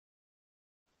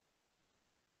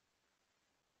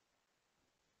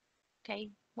Okay,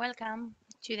 welcome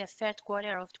to the third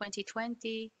quarter of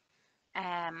 2020.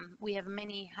 We have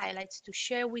many highlights to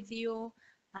share with you.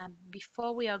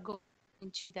 Before we are going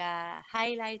into the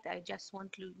highlight, I just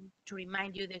want to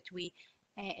remind you that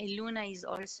Luna is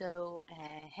also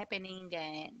happening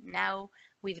now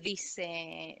with this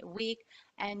week,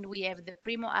 and we have the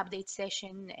Primo update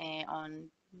session on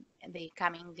the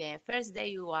coming Thursday.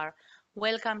 You are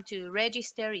welcome to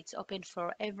register. It's open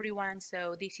for everyone.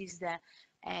 So this is the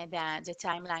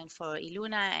timeline for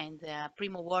Iluna and the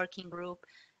Primo working group.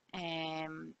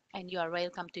 And you are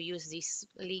welcome to use this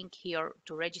link here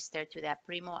to register to the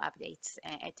Primo updates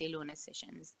at Iluna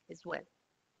sessions as well.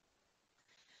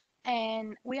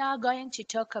 And we are going to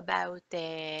talk about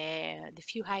the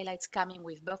few highlights coming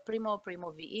with both Primo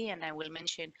VE, and I will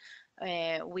mention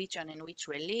which one and which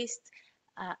released.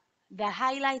 The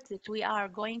highlight that we are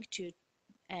going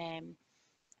um,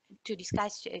 to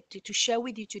discuss, to share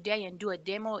with you today and do a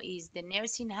demo is the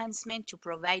nurse enhancement to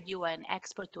provide you an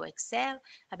export to Excel,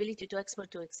 ability to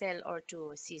export to Excel or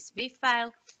to CSV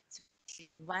file. So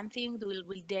one thing we'll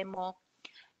demo.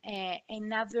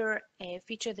 Another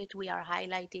feature that we are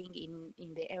highlighting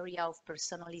in the area of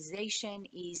personalization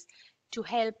is to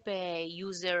help a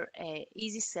user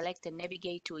easy select and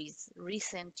navigate to his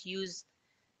recent use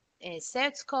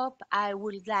search scope. I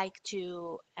would like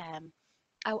to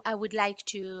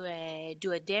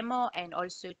do a demo and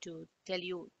also to tell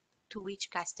you to which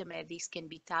customer this can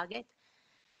be targeted.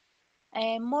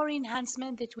 More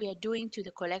enhancement that we are doing to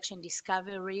the collection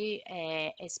discovery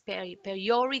as per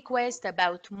your request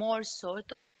about more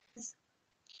sort.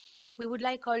 We would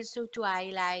like also to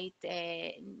highlight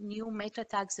new meta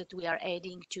tags that we are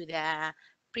adding to the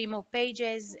Primo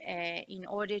pages in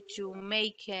order to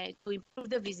improve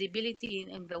the visibility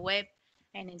in the web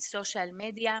and in social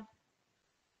media.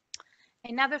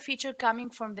 Another feature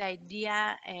coming from the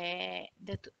idea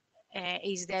that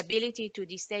is the ability to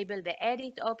disable the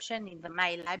edit option in the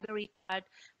My Library card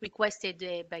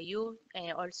requested by you.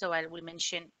 Also, I will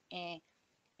mention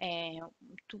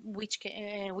which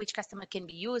customer can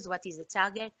be used, what is the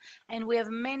target, and we have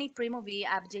many Primo VE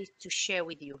updates to share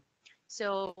with you.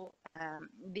 So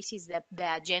this is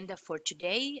the agenda for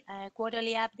today,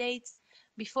 quarterly updates.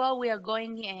 Before we are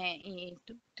going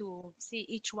to see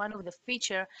each one of the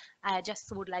feature, I just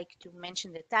would like to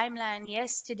mention the timeline.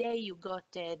 Yesterday, you got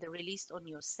the release on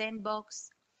your sandbox,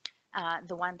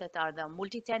 the one that are the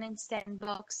multi-tenant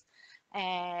sandbox.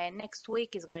 Next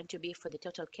week is going to be for the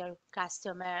total care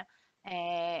customer.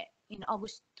 In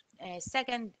August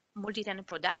 2nd, multi-tenant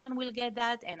production will get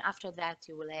that, and after that,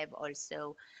 you will have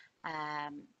also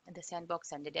the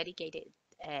sandbox and the dedicated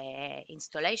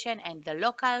installation, and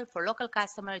for local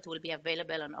customer it will be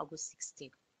available on August 16th.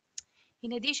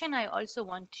 In addition, I also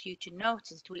want you to note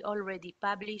that we already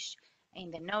published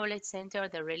in the Knowledge Center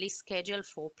the release schedule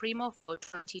for Primo for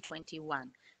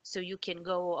 2021. So you can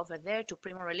go over there to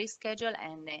Primo release schedule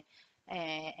and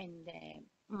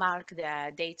mark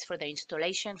the dates for the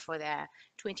installation for the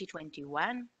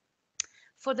 2021.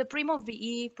 For the Primo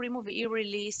VE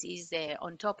release is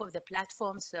on top of the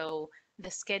platform, so the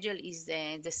schedule is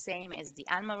the same as the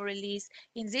annual release.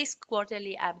 In this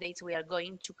quarterly updates, we are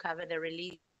going to cover the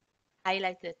release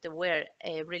highlights that were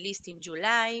released in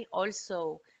July,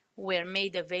 also were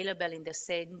made available in the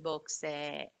sandbox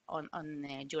on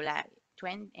July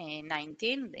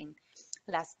 19, in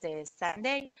last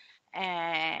Sunday.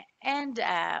 And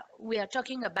we are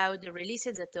talking about the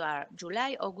releases that are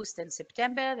July, August, and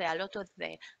September. There are a lot of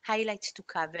the highlights to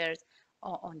cover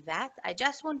on that. I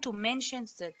just want to mention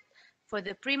that for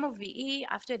the Primo VE,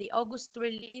 after the August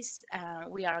release,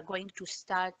 we are going to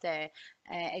start a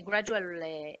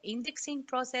gradual indexing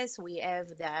process. We have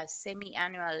the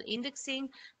semi-annual indexing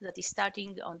that is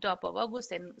starting on top of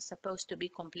August and supposed to be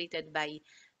completed by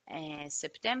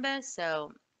September.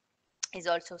 So is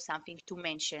also something to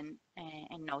mention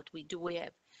and note. We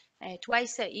have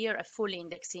twice a year a full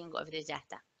indexing of the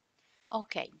data.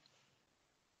 Okay.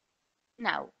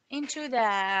 Now into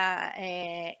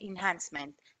the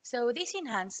enhancement. So this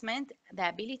enhancement, the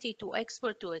ability to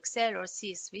export to Excel or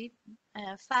CSV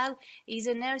file, is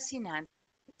a nurse enhancement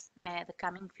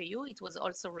coming for you. It was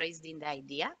also raised in the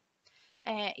idea.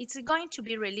 It's going to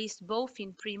be released both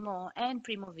in Primo and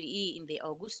Primo VE in the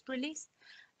August release.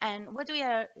 And what we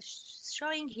are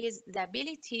showing here is the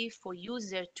ability for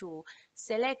user to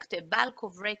select a bulk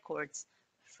of records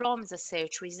from the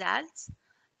search results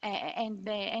and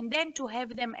then to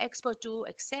have them export to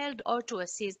Excel or to a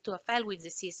file with the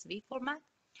CSV format.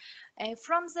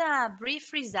 From the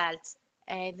brief results,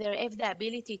 they have the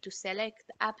ability to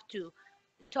select up to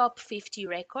top 50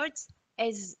 records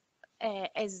as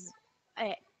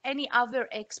any other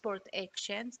export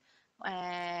actions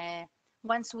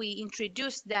once we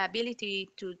introduce the ability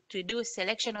to do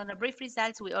selection on the brief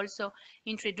results, we also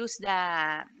introduce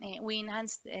we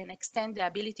enhance and extend the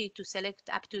ability to select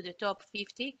up to the top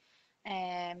 50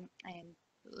 and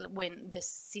when the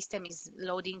system is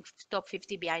loading top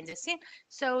 50 behind the scene.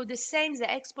 So the same, the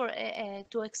export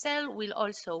to Excel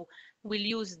will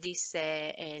use this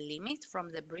limit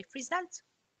from the brief results.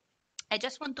 I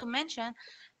just want to mention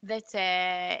that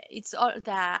it's all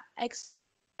the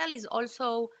Excel is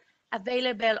also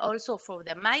available also for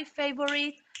the My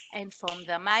Favorite and from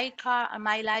the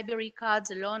My Library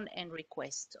cards, loan and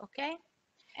request. Okay.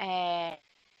 Uh,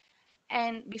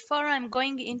 and before I'm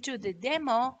going into the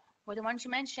demo, what I want to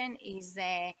mention is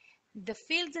the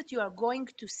fields that you are going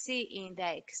to see in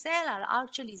the Excel are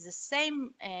actually the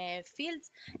same fields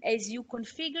as you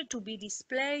configure to be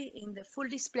displayed in the full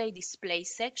display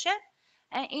section.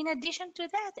 And in addition to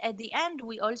that, at the end,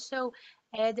 we also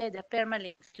added a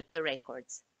permalink to the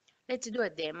records. Let's do a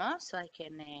demo so I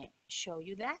can show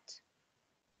you that.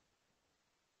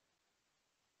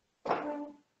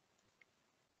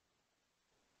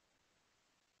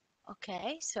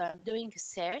 Okay, so I'm doing a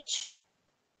search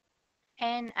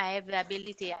and I have the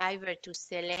ability either to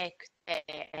select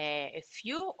a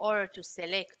few or to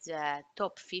select the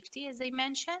top 50 as I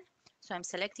mentioned. So I'm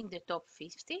selecting the top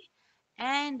 50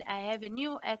 and I have a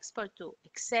new export to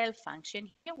Excel function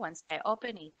here. Once I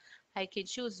open it, I can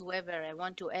choose whether I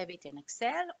want to have it in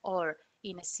Excel or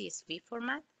in a CSV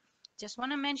format. Just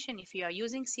want to mention if you are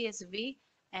using CSV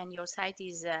and your site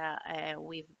is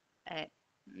with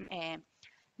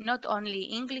not only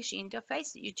English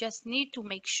interface, you just need to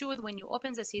make sure when you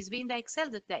open the CSV in the Excel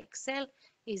that the Excel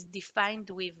is defined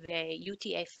with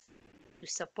UTF to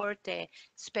support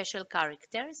special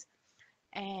characters.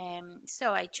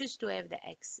 So I choose to have the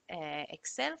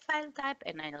Excel file type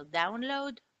and I'll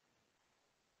download.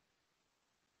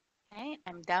 Okay,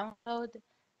 I'm download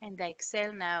and the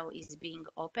Excel now is being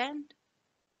opened.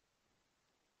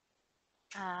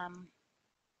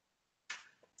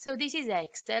 So this is the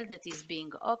Excel that is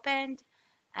being opened.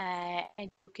 And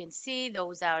you can see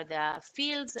those are the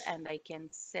fields and I can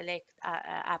select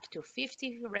up to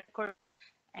 50 records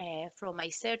from my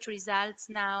search results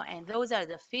now, and those are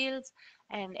the fields.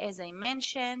 And as I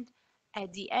mentioned,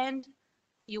 at the end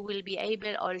you will be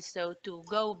able also to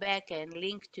go back and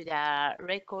link to the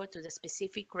record, to the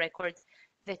specific records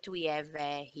that we have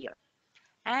here.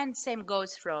 And same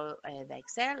goes for the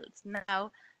Excel.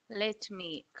 Now let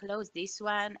me close this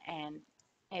one and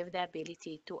have the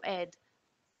ability to add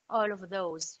all of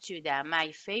those to the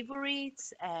my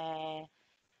favorites and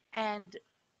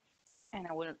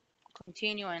I will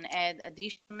continue and add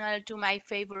additional to my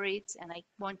favorites, and I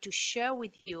want to share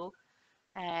with you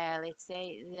let's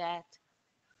say that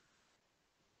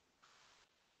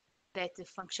the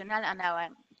functional, and now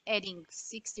I'm adding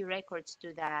 60 records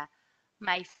to the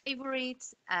my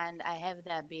favorites, and I have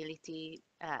the ability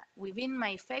within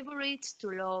my favorites to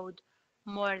load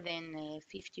more than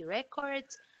 50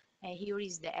 records. Here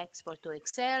is the export to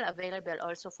Excel, available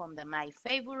also from the my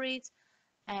favorites,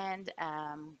 and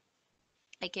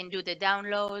I can do the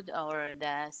download or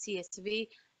the CSV,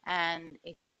 and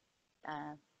it's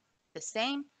the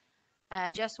same.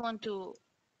 I just want to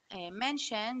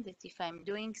mention that if I'm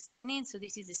doing sign in, so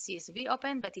this is the CSV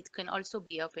open, but it can also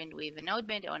be opened with a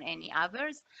Notepad or any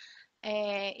others.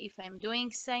 If I'm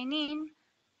doing sign in,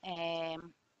 I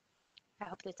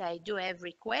hope that I do have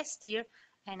request here,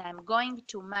 and I'm going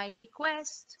to my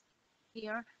request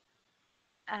here.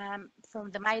 From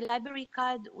the My Library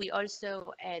card, we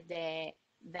also add the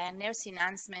nurse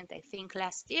enhancement, I think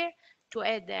last year, to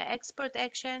add the export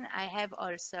action. I have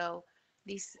also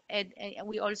this,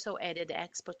 we also added the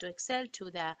export to Excel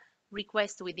to the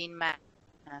request within my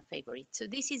favorite. So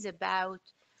this is about,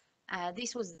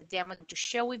 this was the demo to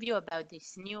share with you about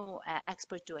this new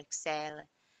export to Excel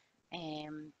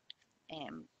um,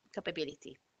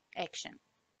 capability action.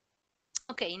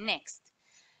 Okay,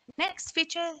 next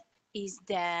feature is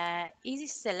the easy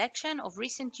selection of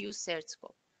recent use search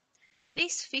scope.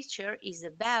 This feature is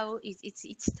about,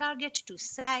 it's targeted to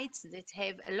sites that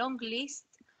have a long list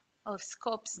of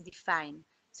scopes defined.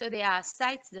 So there are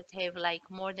sites that have like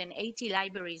more than 80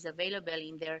 libraries available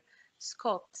in their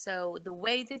scope. So the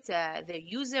way that the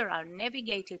user are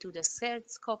navigated to the search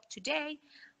scope today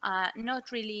are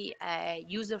not really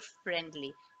user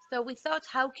friendly. So we thought,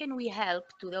 how can we help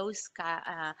to those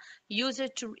users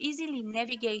to easily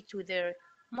navigate to their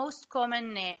most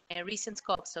common recent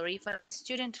scopes, or if a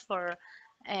student for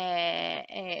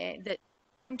that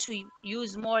to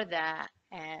use more the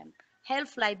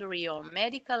health library or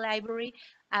medical library,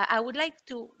 I would like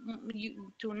to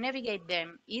navigate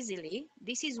them easily.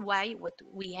 This is why what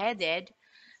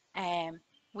um,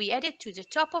 we added to the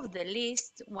top of the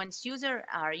list once users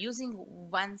are using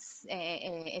once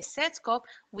a search scope.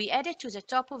 We added to the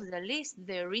top of the list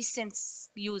the recent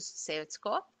used search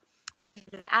scope.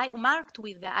 I marked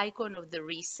with the icon of the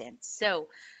recent. So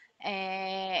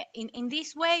in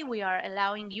this way, we are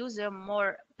allowing user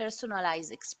more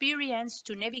personalized experience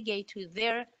to navigate to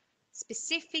their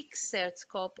specific search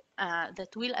scope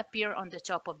that will appear on the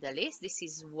top of the list. This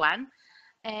is one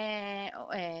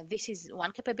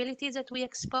capability that we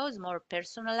expose, more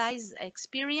personalized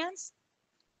experience.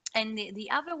 And the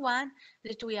other one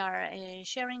that we are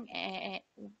sharing,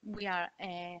 we are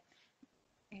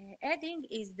adding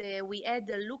is we add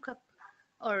the lookup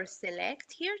or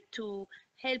select here to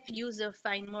help user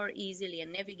find more easily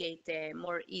and navigate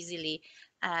more easily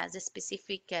the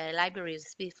specific library,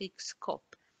 specific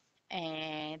scope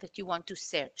that you want to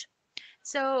search.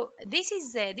 So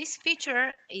this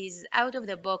feature is out of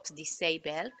the box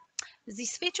disabled.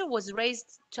 This feature was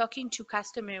raised talking to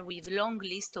customer with long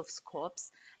list of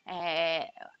scopes, uh,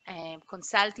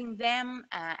 consulting them,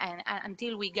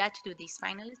 until we got to this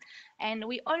finalist. And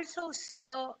we also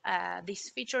saw this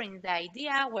feature in the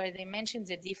idea where they mentioned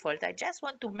the default. I just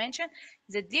want to mention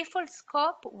the default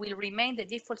scope will remain the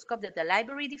default scope that the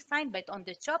library defined, but on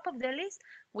the top of the list,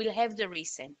 we'll have the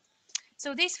recent.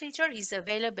 So this feature is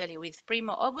available with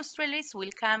Primo August release,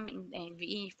 will come in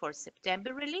VE for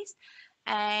September release,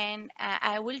 and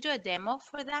I will do a demo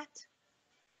for that.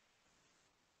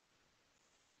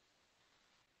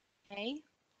 Okay.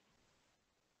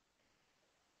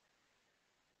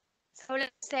 So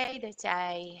let's say that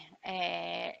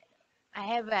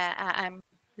I'm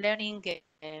learning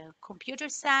computer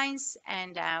science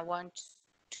and I want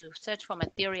to search for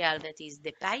material that is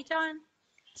the Python.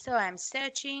 So I'm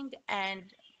searching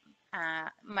and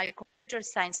my computer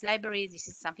science library, this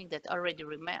is something that already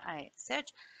I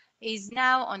searched, is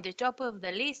now on the top of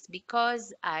the list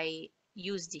because I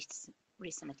used it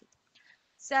recently.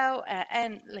 So,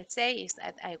 and let's say is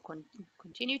that I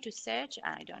continue to search.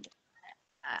 I don't,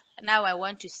 now I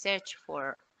want to search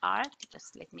for art.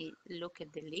 Just let me look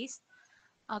at the list.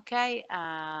 Okay,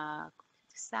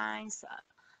 science.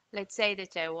 Let's say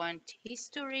that I want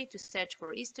history, to search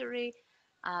for history.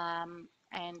 And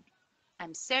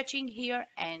I'm searching here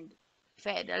and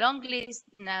fed a long list.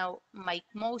 Now my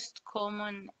most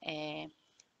common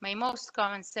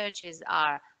searches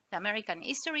are the American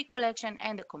History Collection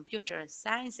and the Computer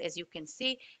Science. As you can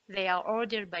see, they are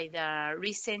ordered by the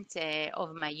recent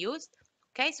of my use.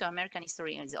 Okay, so American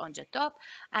History is on the top.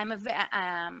 I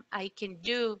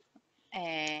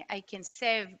can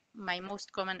save my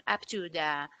most common up to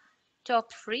the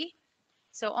top 3.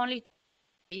 So only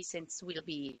recents will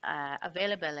be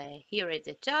available here at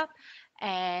the top.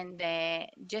 And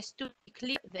just to be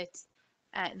clear that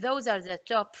those are the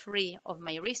top 3 of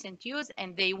my recent use,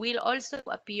 and they will also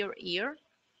appear here.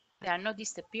 They are not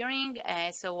disappearing.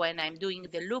 So when I'm doing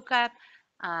the lookup,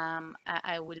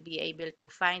 I will be able to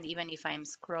find even if I'm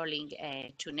scrolling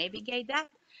to navigate that.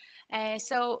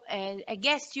 So a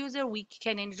guest user, we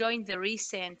can enjoy the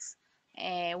recents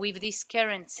with this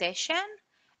current session.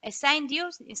 A signed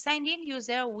in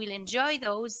user will enjoy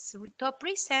those top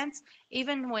recents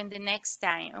even when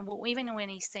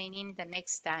he sign in the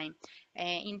next time.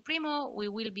 In Primo, we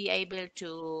will be able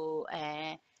to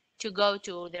go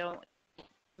to the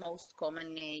most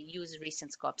common used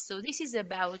recent scopes. So this is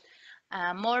about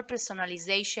more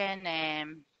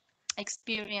personalization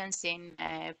experience in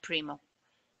Primo.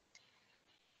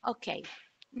 Okay,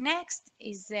 next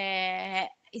is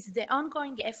the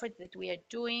ongoing effort that we are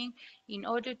doing in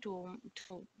order to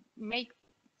make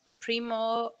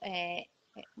Primo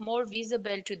more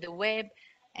visible to the web,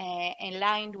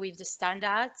 aligned with the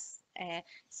standards.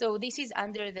 So this is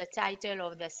under the title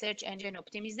of the search engine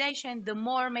optimization. The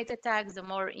more meta tags, the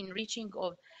more enriching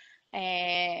of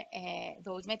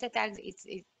those meta tags.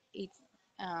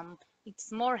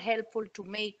 It's more helpful to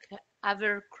make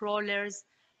other crawlers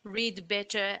read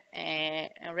better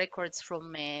records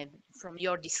from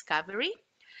your discovery.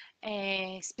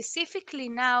 Specifically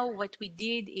now, what we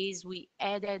did is we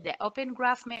added the Open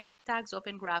Graph meta tags.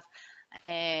 Open Graph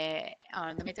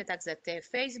are the meta tags that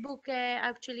Facebook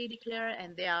actually declare,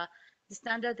 and they are the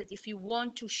standard that if you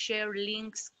want to share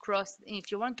links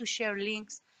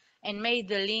and make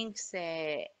the links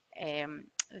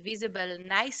visible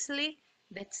nicely,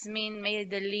 that's mean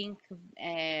made the link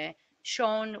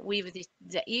shown with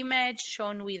the image,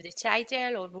 shown with the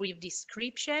title or with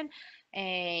description.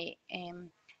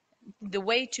 the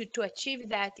way to achieve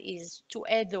that is to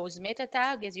add those meta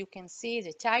tags. As you can see,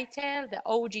 the title, the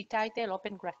OG title,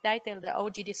 open graph title, the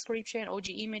OG description, OG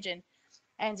image,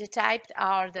 and the typed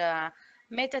are the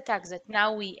meta tags that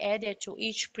now we added to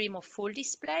each Primo full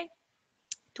display.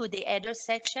 To the header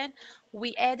section,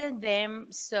 we added them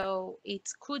so it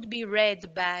could be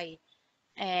read by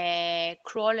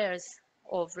crawlers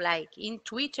of like in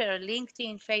Twitter,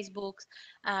 LinkedIn, Facebook.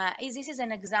 This is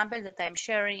an example that I'm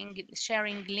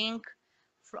sharing link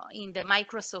in the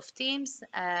Microsoft Teams.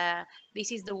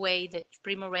 This is the way that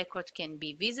Primo Record can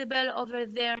be visible over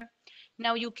there.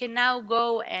 Now you can now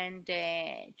go and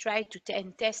try to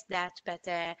and test that, but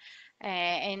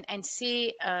and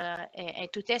see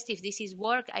to test if this is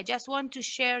work. I just want to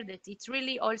share that it's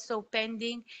really also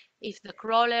pending if the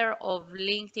crawler of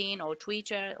LinkedIn or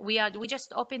Twitter, we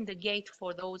just open the gate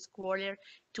for those crawler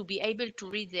to be able to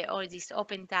read all these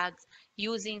open tags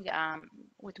using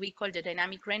what we call the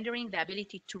dynamic rendering, the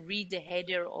ability to read the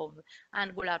header of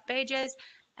Angular pages.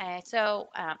 So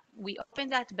we open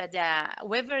that, but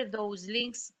whether those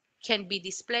links can be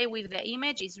displayed with the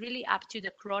image is really up to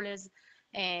the crawlers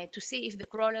to see if the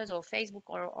crawlers or Facebook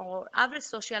or other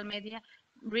social media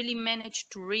really manage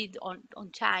to read on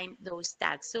time those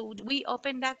tags. So we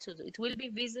open that so it will be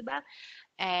visible.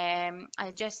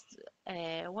 I just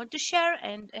want to share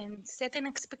and set an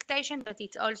expectation, but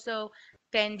it's also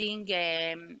pending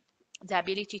the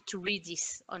ability to read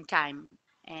this on time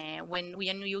when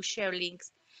you share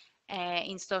links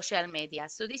in social media.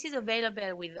 So this is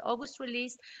available with August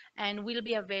release and will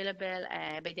be available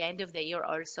by the end of the year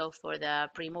also for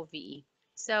the Primo VE.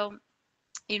 So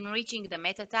enriching the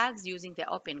meta tags using the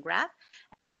Open Graph.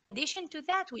 In addition to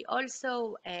that, we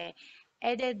also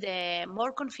added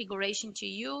more configuration to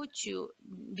you to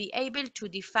be able to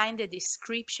define the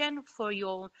description for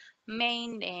your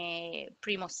main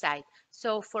Primo site.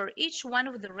 So for each one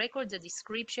of the records, the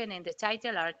description and the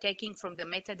title are taken from the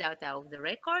metadata of the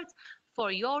records.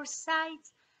 For your site,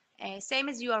 same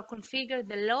as you are configured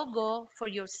the logo for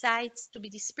your sites to be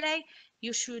displayed,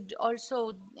 you should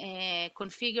also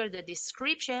configure the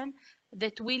description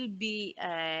that will be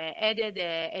added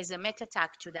as a meta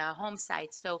tag to the home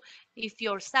site. So if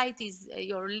your site is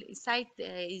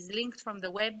linked from the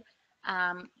web,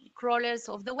 crawlers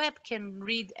of the web can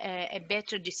read a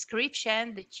better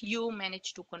description that you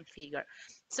manage to configure.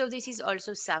 So this is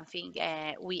also something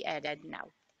we added now.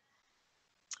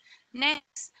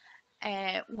 Next,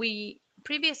 we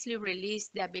previously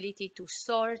released the ability to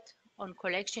sort on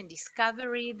collection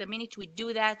discovery. The minute we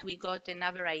do that, we got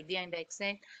another idea in the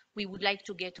Excel. We would like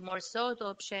to get more sort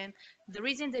option. The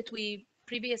reason that we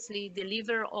previously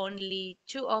deliver only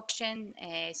two options,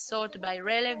 sort by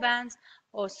relevance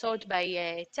or sort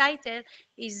by title,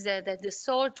 is that the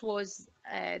sort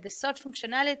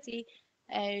functionality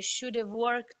should have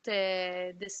worked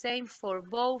the same for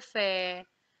both the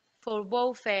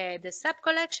sub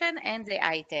collection and the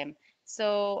item.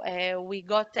 So we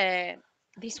got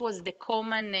this was the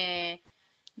common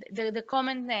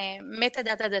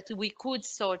metadata that we could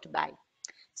sort by.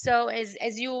 So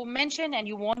as you mentioned, and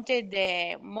you wanted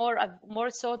more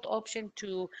sort option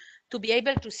to be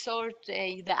able to sort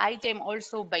the item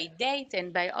also by date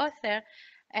and by author,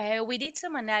 we did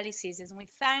some analysis and we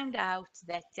found out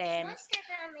that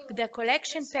the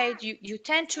collection page, you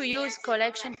tend to use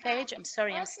collection page. I'm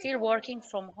sorry, I'm still working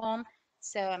from home,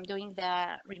 so I'm doing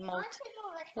the remote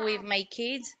with my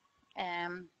kids.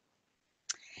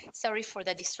 Sorry for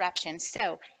the disruption.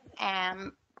 So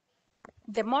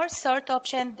the more sort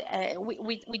option,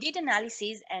 we did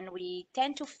analysis and we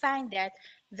tend to find that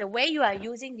the way you are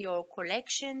using your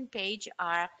collection page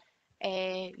are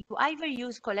you either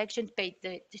use collection page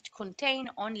that contain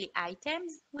only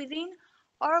items within,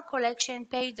 or collection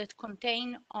page that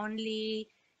contain only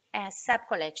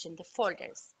sub-collection, the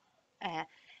folders.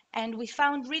 And we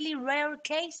found really rare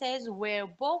cases where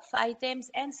both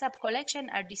items and sub-collection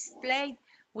are displayed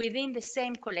within the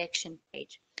same collection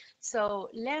page. So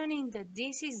learning that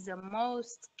this is the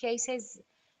most cases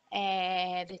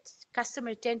that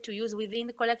customers tend to use within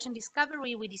the collection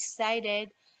discovery, we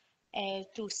decided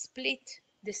to split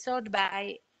the sort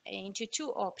by into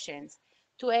two options.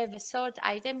 To have a sort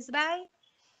items by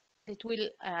that will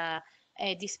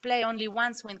display only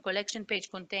once when collection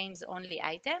page contains only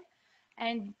item,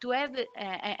 and to have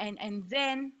and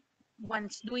then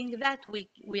once doing that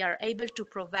we are able to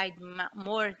provide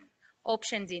more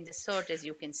options in the sort, as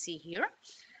you can see here,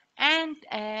 and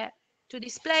to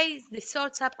display the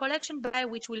sort sub collection by,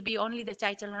 which will be only the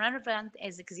title relevant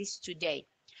as exists today.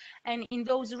 And in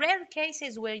those rare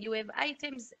cases where you have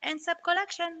items and sub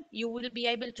collection, you will be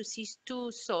able to see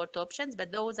two sort options,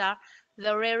 but those are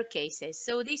the rare cases.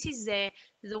 So this is the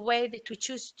way that we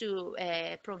choose to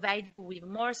provide you with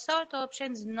more sort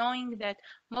options, knowing that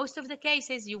most of the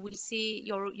cases you will see,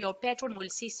 your patron will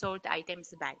see sort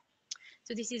items by.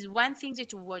 So this is one thing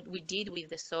that what we did with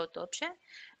the sort option.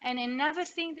 And another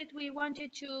thing that we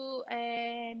wanted to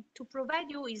provide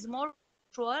you is more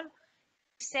control.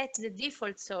 Set the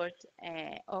default sort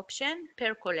option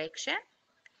per collection.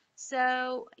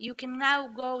 So you can now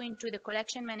go into the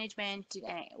collection management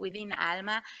within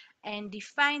Alma and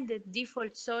define the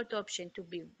default sort option to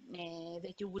be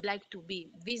that you would like to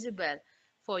be visible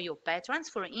for your patrons.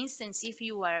 For instance, if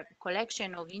you are a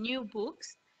collection of new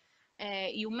books,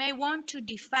 you may want to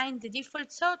define the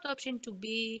default sort option to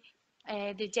be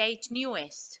the date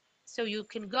newest. So you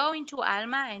can go into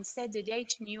Alma and set the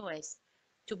date newest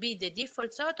to be the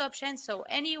default sort option. So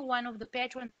any one of the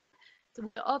patrons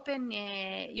will open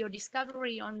your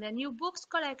discovery on the new books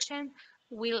collection,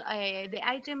 will the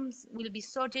items will be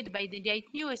sorted by the date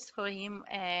newest for him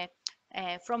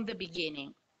from the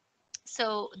beginning.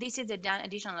 So this is the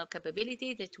additional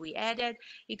capability that we added.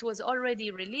 It was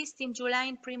already released in July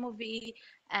in Primo VE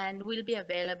and will be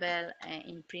available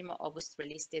in Primo August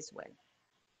release as well.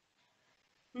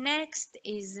 Next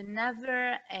is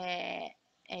another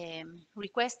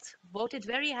request voted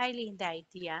very highly in the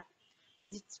idea.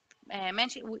 It's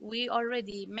we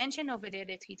already mentioned over there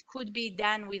that it could be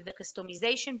done with the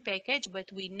customization package, but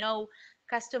we know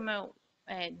customer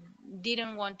uh,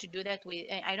 didn't want to do that.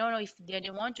 I don't know if they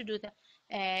didn't want to do that.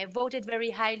 Voted very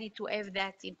highly to have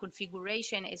that in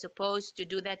configuration as opposed to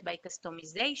do that by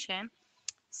customization.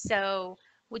 So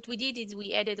what we did is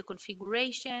we added a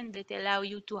configuration that allow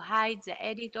you to hide the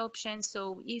edit option.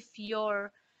 So if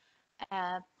your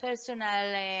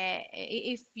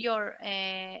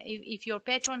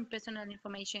patron personal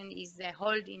information is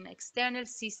held in external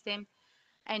system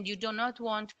and you do not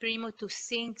want Primo to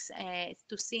sync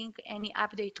any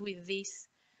update with this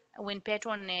when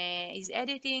patron is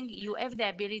editing, you have the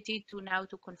ability to now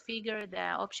to configure the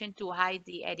option to hide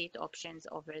the edit options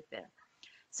over there.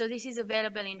 So this is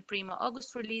available in Primo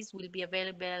August release, will be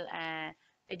available at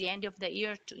the end of the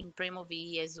year in Primo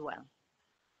VE as well.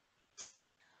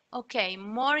 Okay,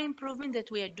 more improvement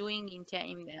that we are doing in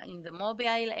the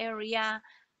mobile area.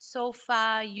 So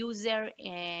far, user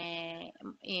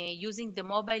using the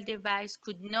mobile device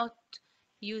could not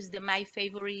use the My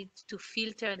Favorites to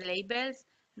filter labels.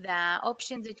 The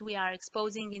options that we are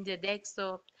exposing in the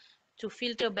desktop to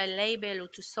filter by label or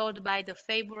to sort by the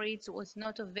favorites was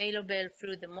not available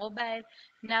through the mobile.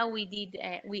 Now we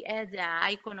add the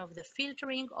icon of the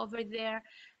filtering over there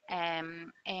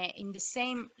in the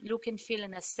same look and feel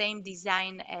and the same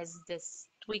design as this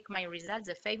tweak my results,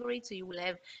 the favorites. So you will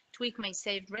have tweak my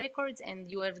saved records and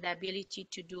you have the ability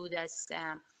to do this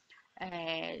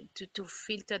to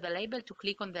filter the label, to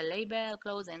click on the label,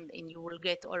 close, and you will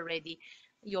get already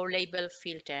your label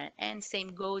filter. And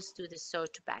same goes to the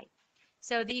sort by.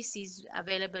 So this is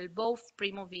available both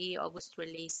Primo VE August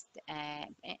released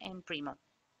and Primo.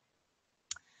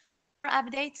 More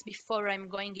updates before I'm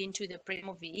going into the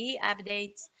Primo VE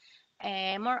updates.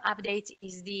 More updates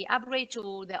is the upgrade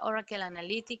to the Oracle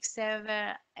Analytics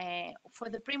server. For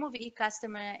the Primo VE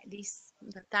customer,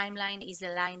 the timeline is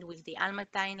aligned with the Alma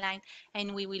timeline,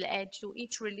 and we will add to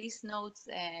each release notes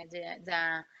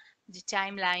the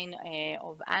timeline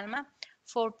of Alma.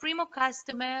 For Primo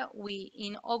customer,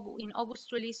 in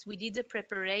August release, we did the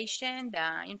preparation,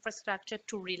 the infrastructure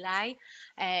to rely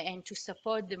and to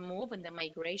support the move and the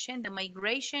migration. The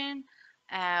migration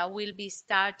will be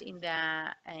start in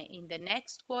the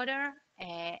next quarter.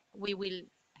 We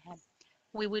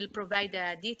will provide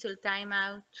a detailed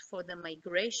timeout for the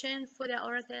migration for the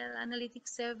Oracle Analytics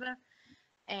server.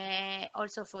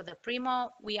 Also for the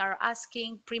Primo, we are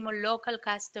asking Primo local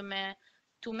customer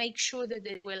to make sure that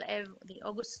they will have the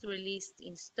August release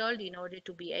installed in order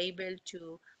to be able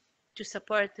to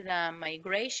support the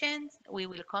migrations. We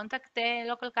will contact the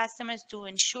local customers to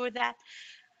ensure that.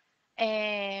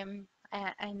 And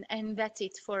that's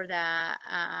it for the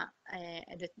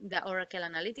Oracle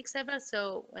Analytics server.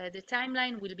 So the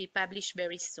timeline will be published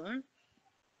very soon.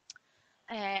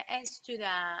 As to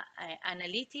the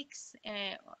analytics,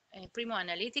 Primo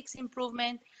Analytics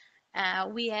improvement,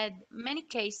 we had many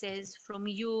cases from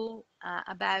you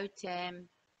about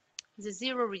the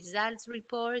zero results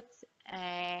report,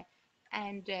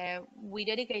 and we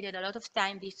dedicated a lot of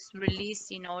time this release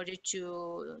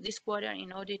this quarter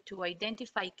in order to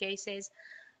identify cases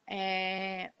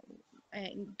to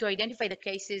identify the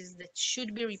cases that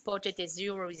should be reported as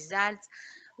zero results.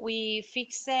 We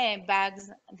fix bugs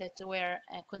that were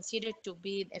considered to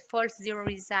be a false zero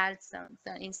results.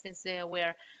 For instance,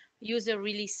 where user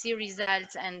really see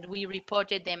results and we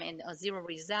reported them and zero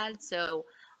results. So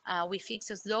we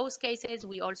fixes those cases.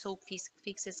 We also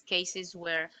fixes cases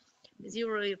where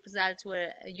zero results,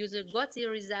 where a user got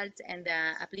zero results and the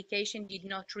application did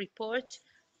not report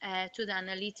to the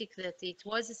analytics that it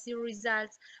was a zero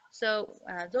results. So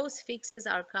those fixes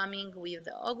are coming with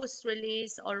the August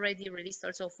release, already released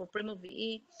also for Primo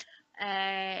VE.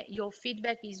 Your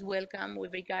feedback is welcome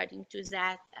with regarding to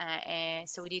that.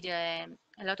 So we did a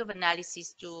lot of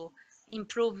analysis to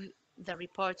improve the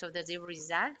reports of the zero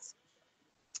results.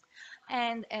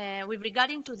 And with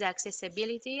regarding to the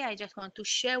accessibility, I just want to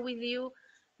share with you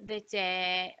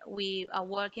that we are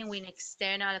working with an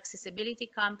external accessibility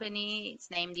company.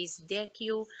 Its name is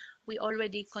DECU. We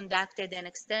already conducted an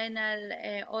external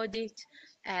audit.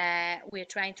 We're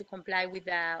trying to comply with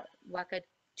the WCAG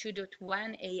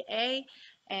 2.1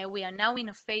 AA. We are now in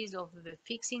a phase of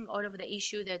fixing all of the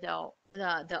issues that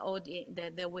the audit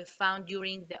that we found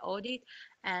during the audit,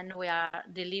 and we are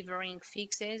delivering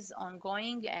fixes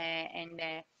ongoing, and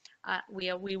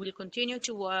we will continue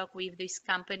to work with this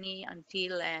company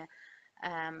until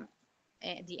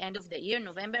the end of the year,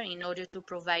 November, in order to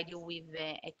provide you with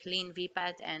a clean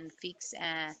VPAT and fix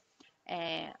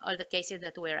all the cases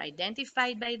that were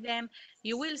identified by them.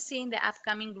 You will see in the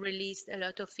upcoming release a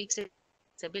lot of fixes,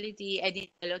 accessibility, adding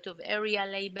a lot of area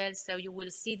labels, so you will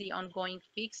see the ongoing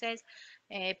fixes,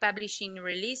 publishing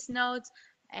release notes.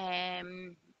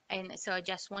 And so I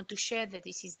just want to share that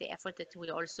this is the effort that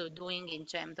we're also doing in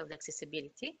terms of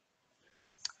accessibility.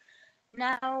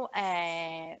 Now,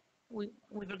 with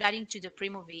regarding to the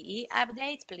Primo VE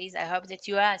update, please, I hope that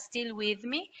you are still with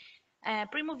me.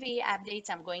 Primo VE updates,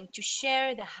 I'm going to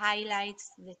share the highlights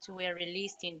that were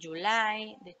released in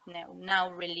July, that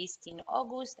now released in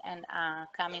August, and are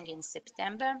coming in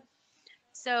September.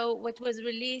 So what was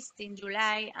released in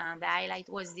July, the highlight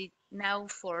was the now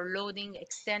for loading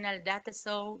external data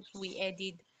source, we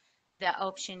added the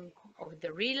option of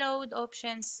the reload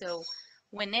option. So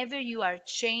whenever you are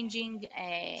changing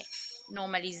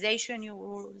normalization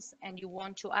rules and you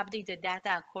want to update the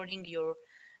data according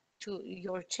to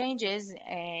your changes,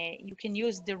 you can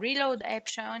use the reload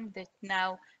option that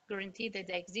now guarantee that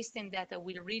the existing data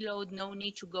will reload. No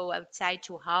need to go outside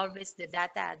to harvest the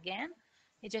data again.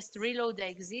 You just reload the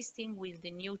existing with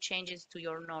the new changes to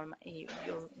your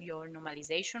your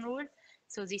normalization rule.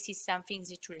 So this is something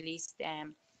that released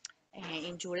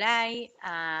in July.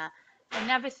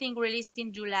 Another thing released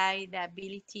in July, the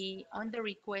ability on the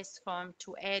request form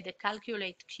to add a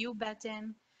calculate queue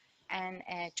button and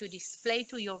to display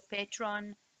to your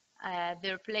patron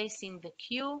their place in the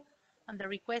queue on the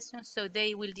request form, so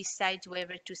they will decide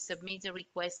whether to submit the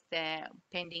request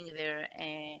pending their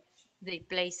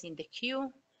place in the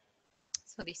queue.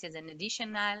 So this is an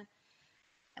additional.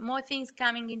 More things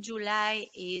coming in July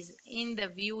is in the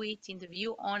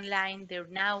view online. There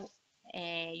now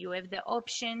you have the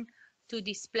option to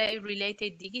display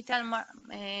related digital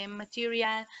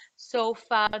material. So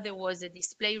far there was a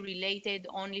display related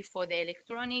only for the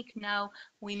electronic. Now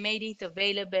we made it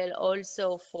available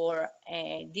also for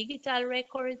digital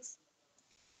records.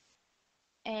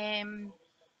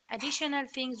 Additional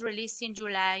things released in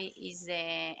July is,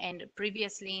 and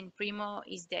previously in Primo,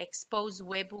 is the exposed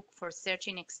webhook for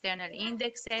searching external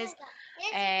indexes.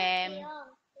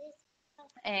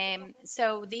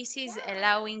 So this is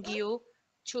allowing you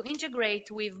to integrate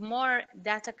with more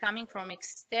data coming from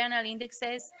external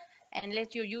indexes and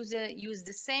let your user use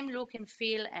the same look and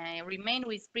feel and remain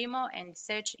with Primo and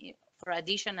search for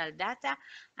additional data.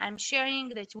 I'm sharing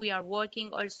that we are working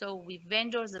also with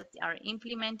vendors that are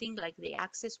implementing, like the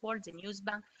Access World, the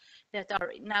Newsbank, that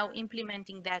are now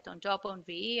implementing that on top of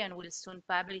VE and will soon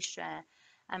publish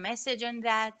a message on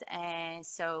that.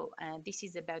 So this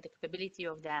is about the capability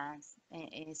of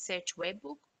the search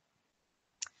webhook.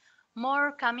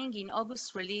 More coming in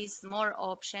August release, more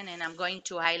option, and I'm going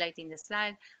to highlight in the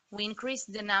slide. We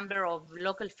increased the number of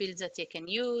local fields that you can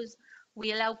use.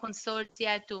 We allow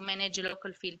consortia to manage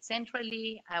local fields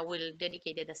centrally. I will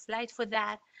dedicate a slide for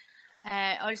that.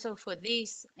 Also for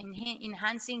this,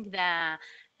 enhancing the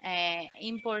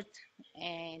import,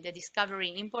 the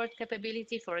discovery import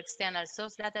capability for external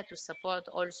source data to support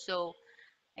also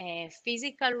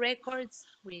physical records.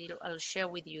 I'll share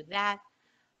with you that.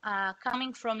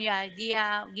 Coming from your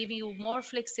idea, giving you more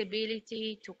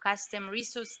flexibility to custom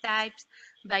resource types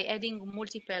by adding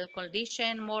multiple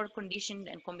condition, more condition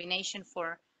and combination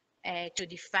for to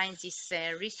define this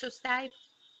resource type.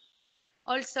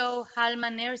 Also,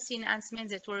 Alma nursing enhancement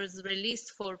that was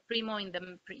released for Primo in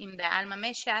the Alma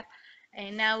Mesh app,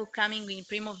 and now coming in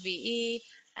Primo VE,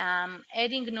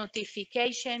 adding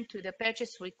notification to the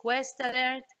purchase request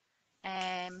alert.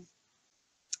 um,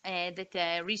 that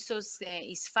a resource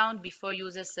is found before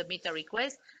users submit a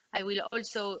request. I will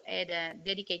also add a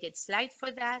dedicated slide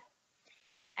for that.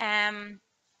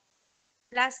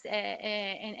 Plus,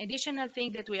 an additional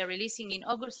thing that we are releasing in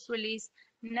August release,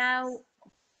 now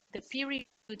the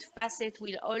peer-reviewed facet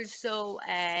will also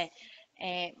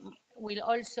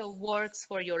works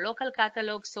for your local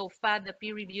catalog. So far, the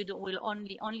peer-reviewed will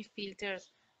only filter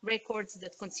records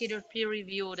that considered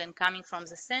peer-reviewed and coming from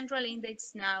the central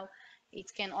index. Now,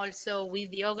 it can also, with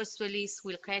the August release,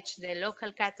 will catch the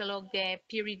local catalog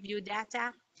peer-reviewed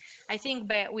data. I think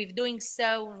with doing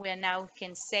so, we now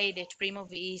can say that Primo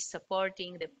VE is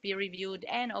supporting the peer-reviewed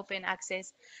and open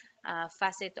access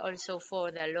facet also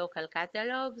for the local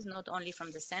catalogs, not only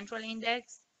from the central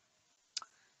index.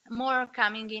 More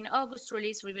coming in August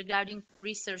release regarding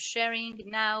research sharing.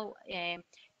 Now,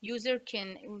 user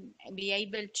can be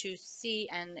able to see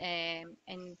and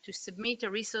to submit a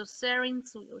resource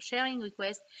sharing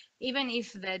request, even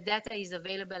if the data is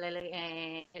available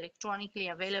electronically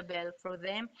available for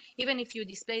them. Even if you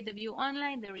display the view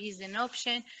online, there is an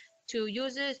option to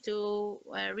users to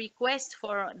request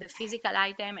for the physical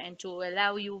item and to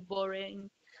allow you borrowing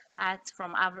it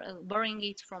from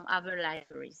other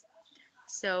libraries.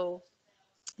 So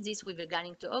this with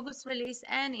regarding to August release,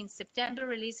 and in September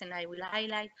release, and I will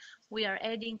highlight, we are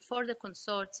adding for the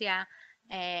consortia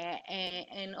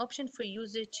an option for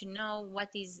user to know what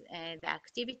is the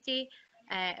activity,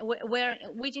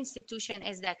 which institution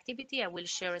has the activity. I will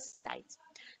share a slide.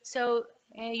 So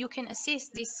you can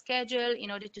assist this schedule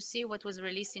in order to see what was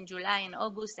released in July and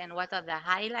August and what are the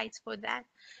highlights for that.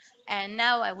 And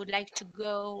now I would like to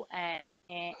go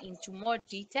into more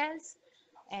details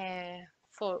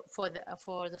for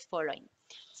the following.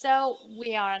 So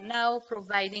we are now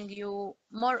providing you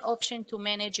more option to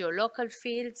manage your local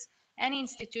fields. Any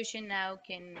institution now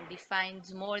can define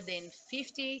more than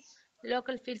 50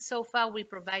 local fields. So far, we're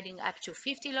providing up to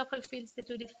 50 local fields that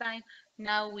you define.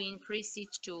 Now we increase it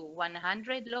to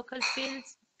 100 local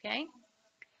fields. Okay.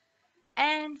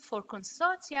 And for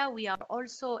consortia, we are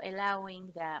also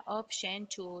allowing the option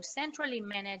to centrally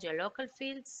manage a local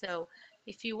field. So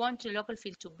if you want a local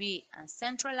field to be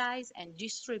centralized and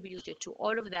distributed to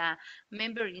all of the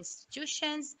member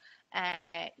institutions,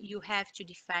 you have to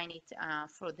define it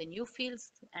for the new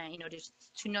fields in order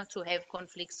to not to have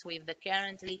conflicts with the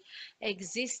currently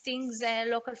existing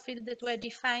local field that were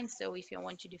defined. So if you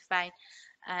want to define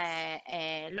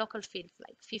a local field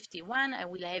like 51, I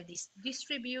will have this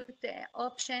distribute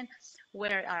option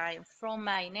where I, from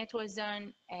my network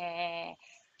zone,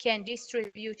 can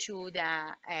distribute to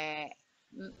the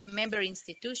member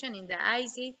institution in the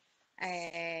IZ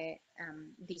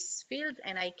this field,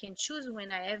 and I can choose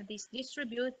when I have this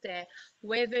distribute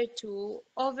whether to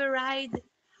override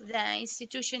the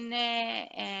institution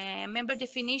member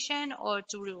definition or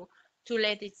to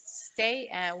let it stay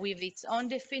with its own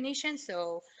definition.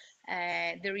 So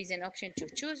there is an option to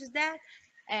choose that.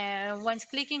 Once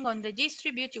clicking on the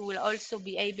distribute, you will also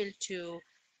be able to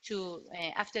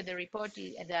after the report,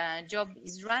 the job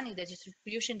is running, the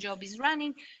distribution job is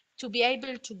running, to be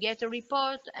able to get a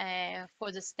report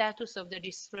for the status of the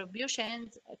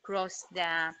distributions across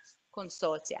the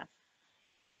consortia.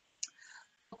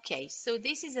 Okay, so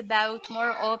this is about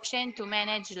more option to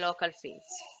manage local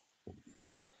fields.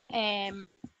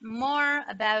 More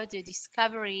about the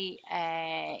discovery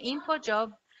import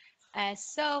job.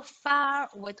 So far,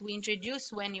 what we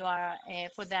introduced when you are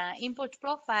for the import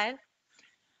profile,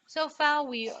 so far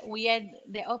we had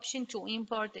the option to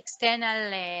import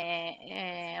external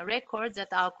records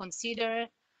that are considered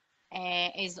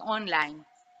as online.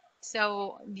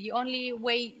 So the only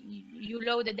way you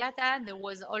load the data that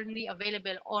was only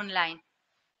available online.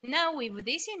 Now with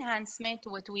this enhancement,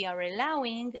 what we are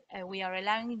allowing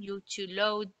you to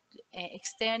load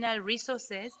external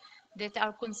resources that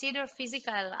are considered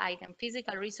physical item,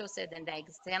 physical resources in the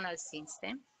external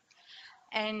system.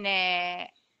 And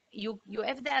you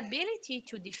have the ability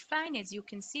to define, as you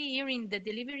can see here in the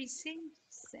delivery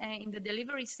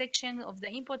section of the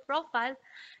import profile,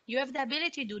 you have the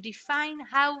ability to define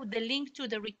how the link to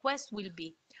the request will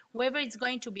be, whether it's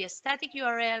going to be a static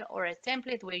URL or a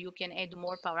template where you can add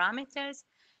more parameters.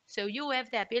 So you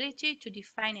have the ability to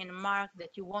define and mark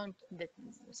that you want the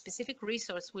specific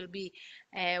resource will be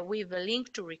with a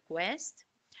link to request.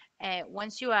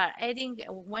 Once we are adding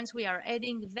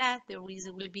that,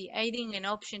 will be adding an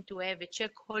option to have a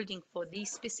check holding for these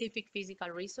specific physical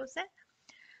resources.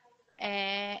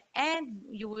 And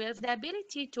you will have the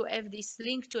ability to have this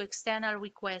link to external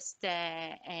request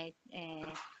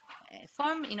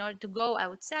form in order to go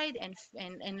outside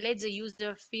and let the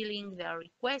user fill in the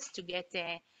request to get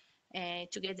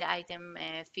to get the item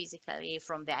physically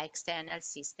from the external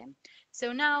system.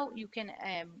 So now you can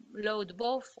load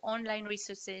both online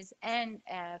resources and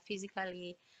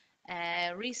physically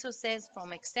resources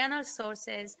from external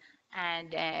sources,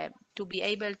 and to be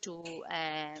able to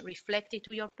reflect it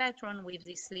to your patron with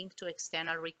this link to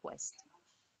external request.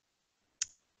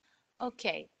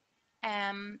 Okay.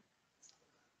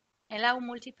 Allow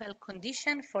multiple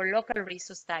conditions for local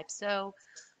resource types. So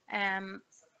um,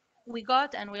 we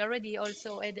got, and we already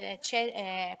also had a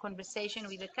chat, conversation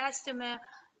with the customer.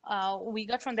 We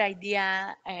got from the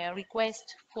idea a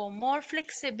request for more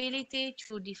flexibility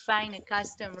to define a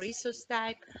custom resource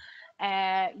type.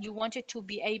 You wanted to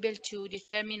be able to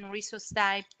determine resource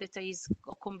type that is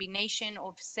a combination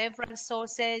of several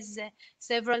sources,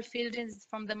 several fields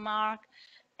from the mark.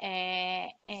 Uh,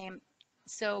 um,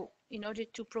 so in order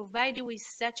to provide you with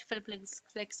such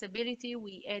flexibility,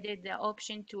 we added the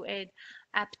option to add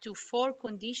up to 4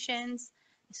 conditions.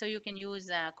 So you can use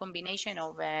a combination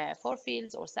of 4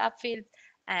 fields or subfields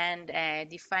and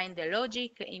define the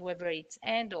logic, whether it's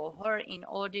and or her, in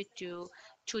order to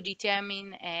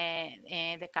determine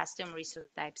the custom resource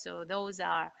type. So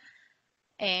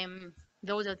um,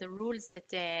 those are the rules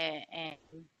that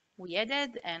we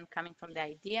added and coming from the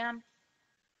idea.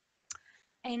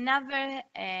 Another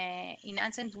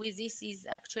enhancement with this is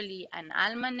actually an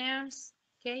Alma nurse,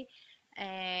 okay,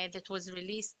 that was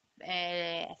released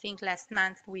I think last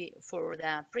month for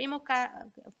the Primo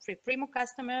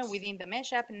customer within the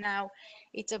mesh app. Now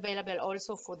it's available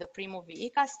also for the Primo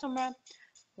VE customer.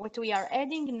 What we are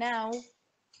adding now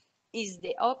is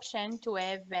the option to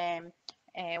have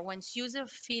once user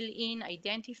fill in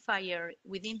identifier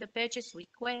within the purchase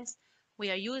request, we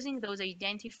are using those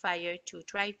identifiers to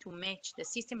try to match. The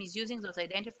system is using those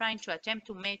identifiers to attempt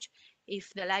to match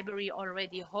if the library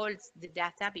already holds the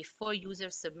data before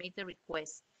users submit the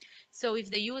request. So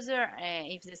if the user,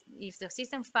 if the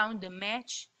system found the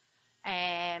match,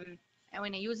 and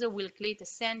when a user will click the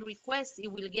send request,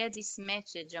 it will get this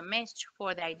message, a match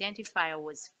for the identifier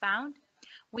was found,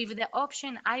 with the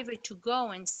option either to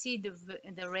go and see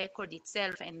the record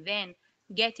itself and then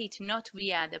get it not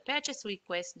via the purchase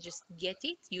request, just get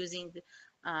it using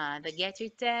the get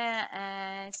it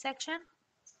section,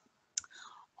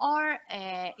 or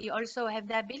you also have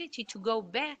the ability to go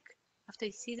back after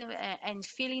you see and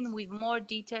fill in with more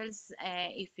details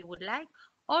if you would like,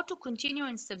 or to continue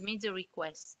and submit the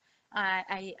request.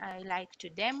 I like to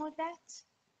demo that.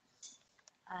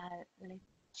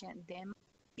 Let's demo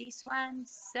this one.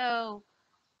 So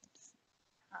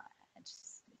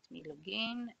just let me log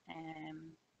in.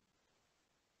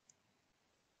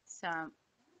 So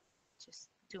just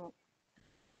do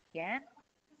again.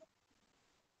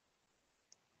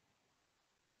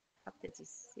 Hope that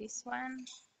is this one.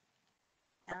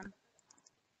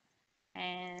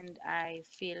 And I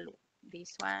fill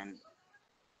this one.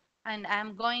 And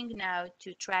I'm going now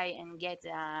to try and get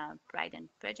Pride and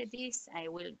Prejudice. I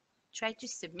will try to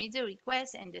submit the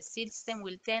request, and the system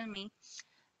will tell me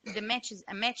the match is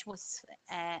a match for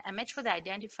the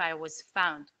identifier was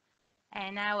found.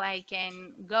 And now I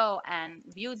can go and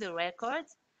view the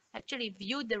records. Actually,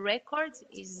 view the records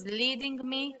is leading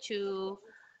me to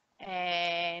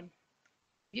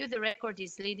view the record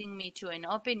is leading me to an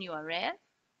open URL,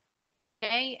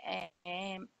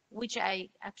 okay, which I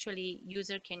actually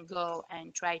user can go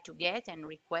and try to get and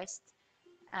request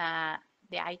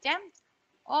the item,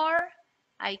 or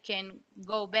I can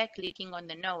go back clicking on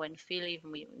the no and fill in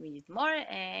with more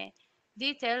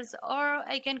details, or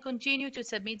I can continue to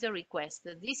submit the request.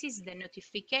 So this is the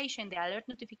notification, the alert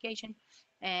notification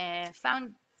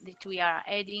found that we are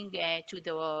adding to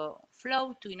the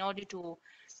flow in order to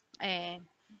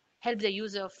help the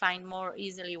user find more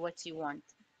easily what you want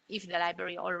if the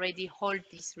library already holds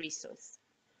this resource.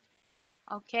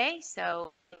 Okay,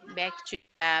 so back to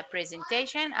the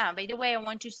presentation. By the way, I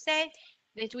want to say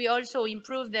that we also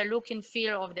improved the look and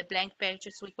feel of the blank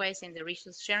purchase request and the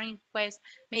resource sharing request,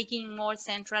 making it more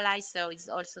centralized. So it's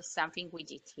also something we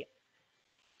did here.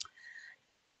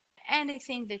 And I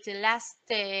think that the last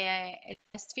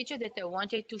feature that I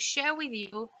wanted to share with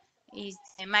you is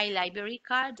my library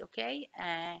card. Okay.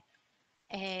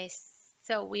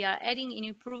 So we are adding an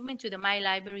improvement to the My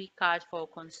Library card for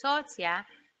consortia.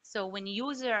 So when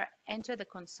user enter the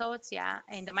consortia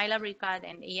and the My Library card,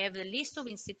 and you have the list of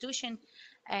institutions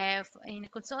in the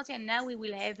consortia, now we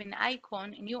will have an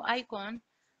icon, a new icon,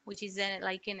 which is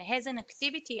has an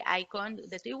activity icon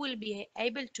that you will be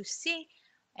able to see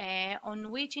on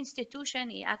which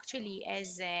institution it actually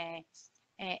has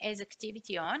as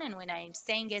activity on. And when I'm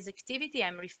saying as activity,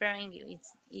 I'm referring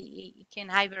it can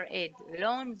either add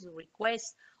loans,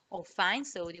 requests, or find.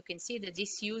 So you can see that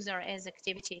this user has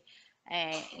activity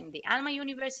in the Alma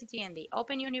University and the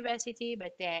Open University,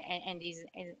 but and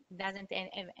doesn't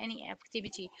have any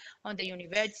activity on the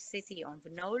University of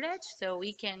Knowledge. So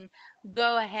we can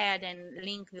go ahead and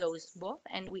link those both.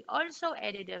 And we also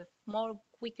added a more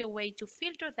quicker way to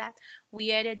filter that.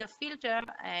 We added a filter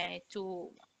to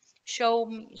show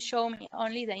me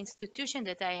only the institution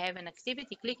that I have an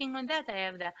activity. Clicking on that, I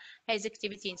have the has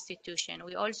activity institution.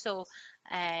 We also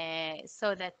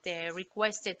saw that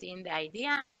requested in the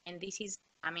idea, and this is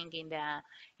coming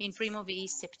in Primo VE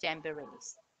September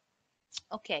release.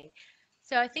 Okay,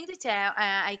 so I think that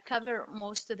I cover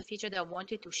most of the feature that I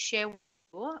wanted to share with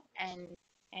you, and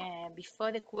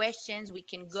before the questions, we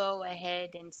can go ahead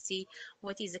and see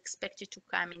what is expected to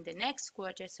come in the next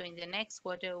quarter. So in the next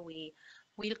quarter, we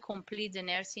will complete the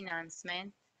nurse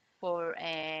enhancement for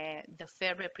the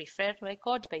Fairway preferred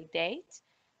record by date.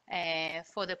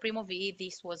 For the Primo VE,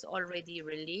 this was already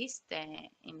released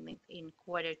in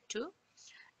quarter two.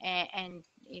 And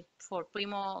for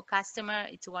Primo customer,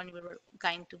 it's one we're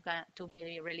going to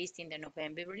be released in the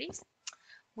November release.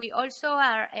 We also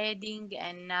are adding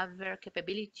another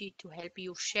capability to help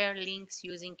you share links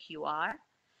using QR.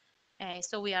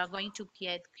 So we are going to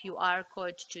get QR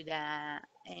code to the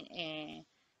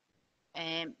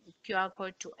QR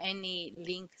code to any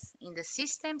links in the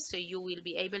system, so you will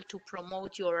be able to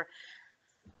promote your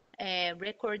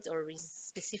records or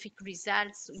specific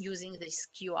results using this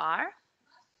QR.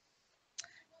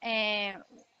 I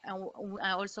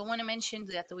also want to mention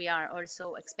that we are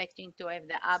also expecting to have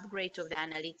the upgrade of the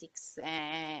analytics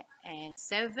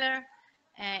server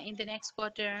in the next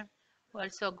quarter. We're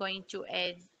also going to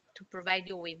add to provide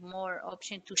you with more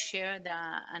option to share the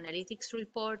analytics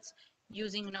reports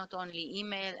using not only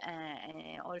email,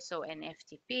 also an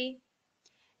FTP.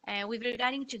 With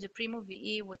regarding to the Primo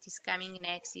VE, what is coming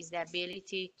next is the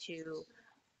ability to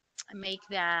make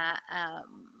the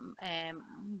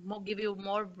give you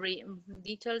more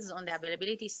details on the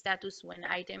availability status when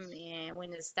when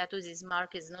the status is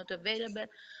marked as not available.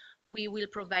 We will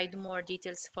provide more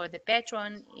details for the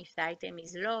patron if the item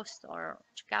is lost, or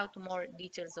check out more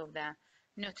details of the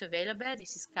not available.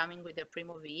 This is coming with the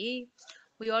Primo VE.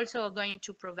 We also are going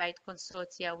to provide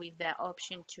consortia with the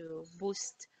option to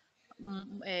boost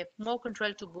more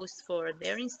control to boost for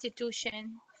their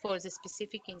institution, for the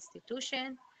specific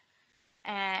institution.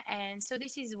 And so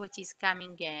this is what is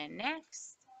coming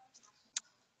next.